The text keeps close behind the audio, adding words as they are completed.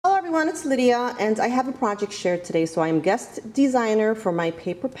everyone, it's Lydia and I have a project shared today. So I am guest designer for my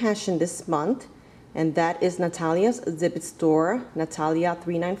paper passion this month, and that is Natalia's Zibbet store, Natalia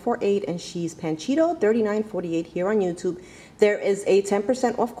 3948, and she's Panchito 3948 here on YouTube. There is a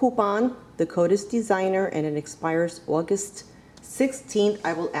 10% off coupon. The code is designer and it expires August 16th.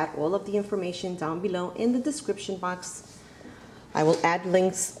 I will add all of the information down below in the description box. I will add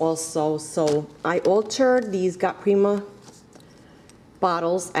links also. So I altered these Got Prima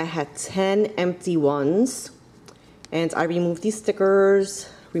bottles. I had 10 empty ones and I removed these stickers,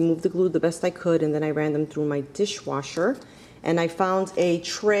 removed the glue the best I could, and then I ran them through my dishwasher. And I found a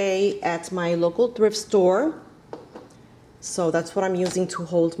tray at my local thrift store. So that's what I'm using to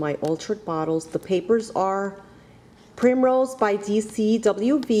hold my altered bottles. The papers are Primrose by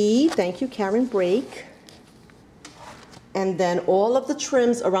DCWV. Thank you, Karen Brake. And then all of the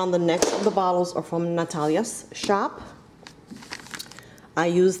trims around the necks of the bottles are from Natalia's shop. I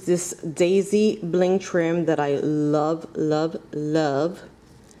use this daisy bling trim that I love, love, love.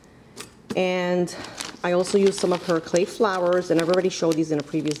 And I also use some of her clay flowers, and I've already showed these in the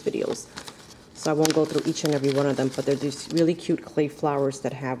previous videos. So I won't go through each and every one of them, but they're these really cute clay flowers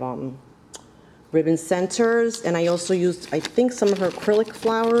that have ribbon centers. And I also used, I think, some of her acrylic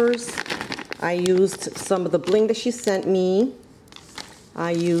flowers. I used some of the bling that she sent me.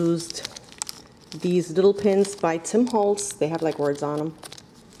 I used these little pins by Holtz. They have like words on them.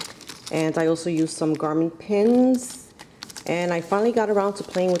 And I also used some garment pins. And I finally got around to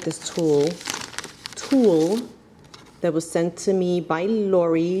playing with this tool that was sent to me by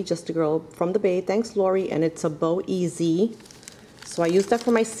Lori, just a girl from the Bay. Thanks, Lori. And it's a Bow Easy. So I used that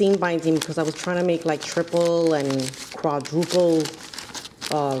for my seam binding because I was trying to make like triple and quadruple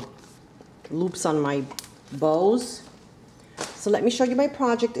loops on my bows. So let me show you my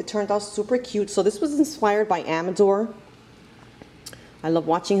project. It turned out super cute. So this was inspired by Amador. I love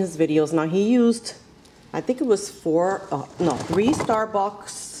watching his videos. Now he used, I think it was 3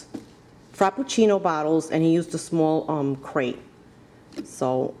 Starbucks Frappuccino bottles, and he used a small crate.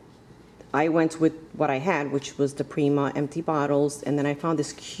 So I went with what I had, which was the Prima empty bottles, and then I found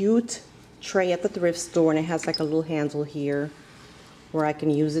this cute tray at the thrift store, and it has like a little handle here where I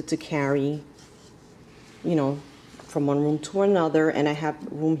can use it to carry, you know, from one room to another, and I have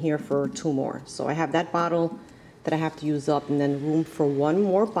room here for 2 more. So I have that bottle that I have to use up, and then room for 1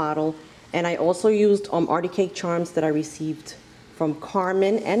 more bottle. And I also used Artie Cake charms that I received from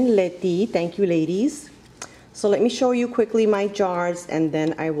Carmen and Letty. Thank you, ladies. So let me show you quickly my jars, and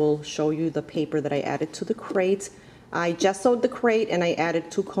then I will show you the paper that I added to the crate. I gessoed the crate and I added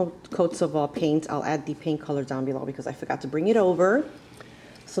 2 coats of paint. I'll add the paint color down below because I forgot to bring it over.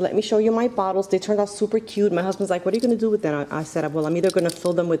 So let me show you my bottles. They turned out super cute. My husband's like, what are you going to do with them? I said, well, I'm either going to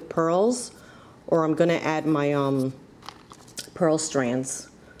fill them with pearls or I'm going to add my pearl strands.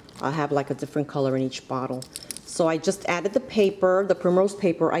 I'll have like a different color in each bottle. So I just added the paper, the Primrose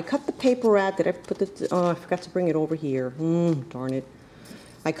paper. I cut the paper out. Did I put it? Oh, I forgot to bring it over here. Darn it.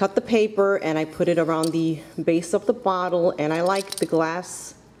 I cut the paper and I put it around the base of the bottle, and I like the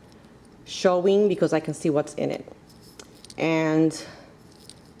glass showing because I can see what's in it. And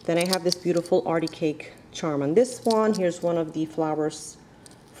then I have this beautiful Artie Cake charm on this one. Here's one of the flowers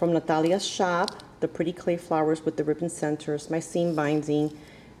from Natalia's shop, the pretty clay flowers with the ribbon centers, my seam binding,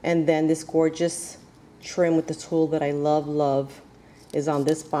 and then this gorgeous trim with the tool that I love, love is on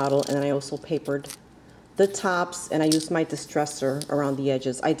this bottle. And then I also papered the tops, and I used my distresser around the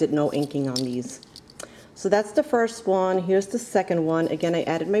edges. I did no inking on these. So that's the first one. Here's the second one. Again, I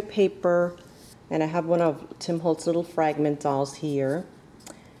added my paper, and I have one of Holtz little fragment dolls here.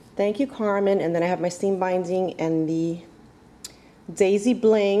 Thank you, Carmen. And then I have my seam binding and the daisy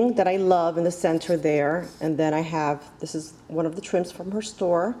bling that I love in the center there. And then I have, this is one of the trims from her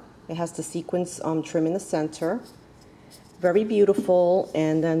store. It has the sequins trim in the center. Very beautiful.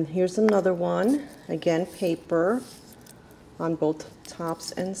 And then here's another one. Again, paper on both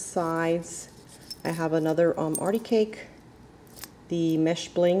tops and sides. I have another Artie Cake, the mesh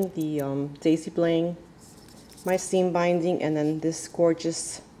bling, the daisy bling, my seam binding, and then this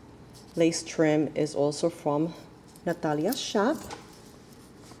gorgeous lace trim is also from Natalia's shop.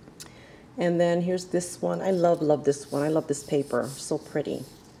 And then here's this one. I love, love this one. I love this paper. So pretty.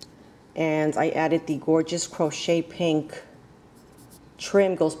 And I added the gorgeous crochet pink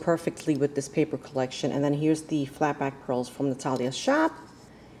trim. Goes perfectly with this paper collection. And then here's the flat back pearls from Natalia's shop.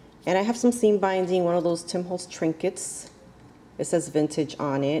 And I have some seam binding, one of those Holtz trinkets. It says vintage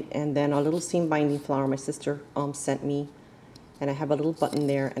on it. And then a little seam binding flower my sister sent me. And I have a little button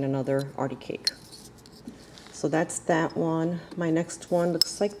there and another Artie Cake. So that's that one. My next one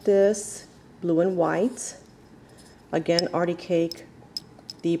looks like this, blue and white. Again, Artie Cake,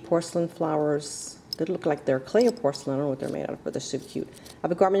 the porcelain flowers. They look like they're clay or porcelain. I don't know what they're made out of, but they're super cute. I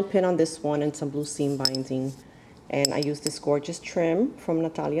have a garment pin on this one and some blue seam binding. And I used this gorgeous trim from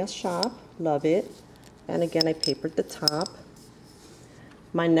Natalia's shop. Love it. And again, I papered the top.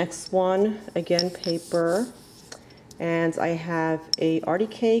 My next one, again, paper. And I have a arty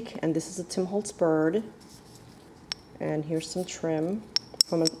cake, and this is a Tim Holtz bird. And here's some trim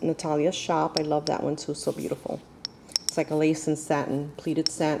from Natalia's shop. I love that one too, so beautiful. It's like a lace and satin, pleated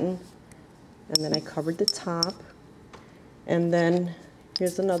satin. And then I covered the top. And then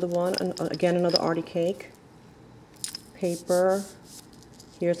here's another one, again, another arty cake. Paper.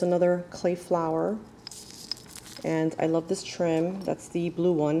 Here's another clay flower. And I love this trim. That's the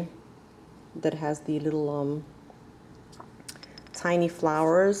blue one that has the little tiny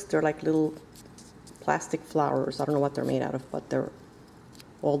flowers. They're like little plastic flowers. I don't know what they're made out of, but they're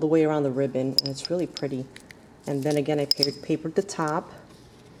all the way around the ribbon, and it's really pretty. And then again, I papered the top.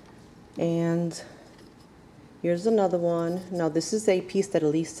 And here's another one. Now this is a piece that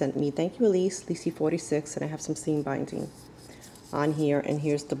Elise sent me. Thank you, Elise, Lisi46, and I have some seam binding on here. And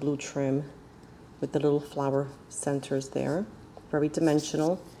here's the blue trim with the little flower centers there. Very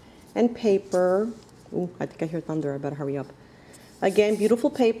dimensional. And paper. Ooh, I think I hear thunder. I better hurry up. Again,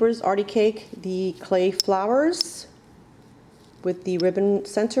 beautiful papers. Arty cake, the clay flowers with the ribbon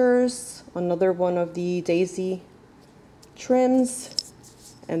centers. Another one of the daisy trims.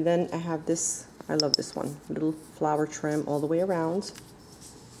 And then I have this, I love this one, little flower trim all the way around.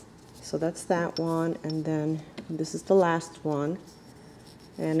 So that's that one. And then this is the last one.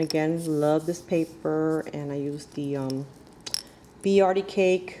 And again, love this paper. And I used the bee arty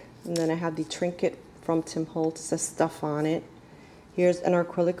cake. And then I have the trinket from Tim Holtz. It says stuff on it. Here's an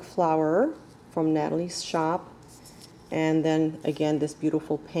acrylic flower from Natalie's shop. And then again, this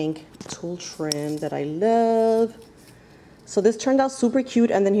beautiful pink tulle trim that I love. So this turned out super cute.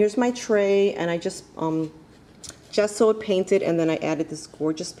 And then here's my tray, and I just gessoed, painted, and then I added this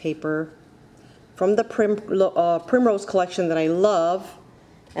gorgeous paper from the Primrose collection that I love.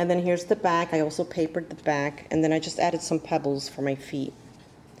 And then here's the back. I also papered the back, and then I just added some pebbles for my feet.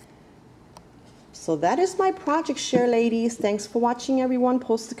 So that is my project share, ladies. Thanks for watching, everyone.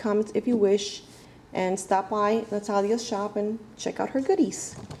 Post the comments if you wish. And stop by Natalia's shop and check out her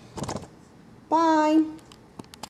goodies. Bye.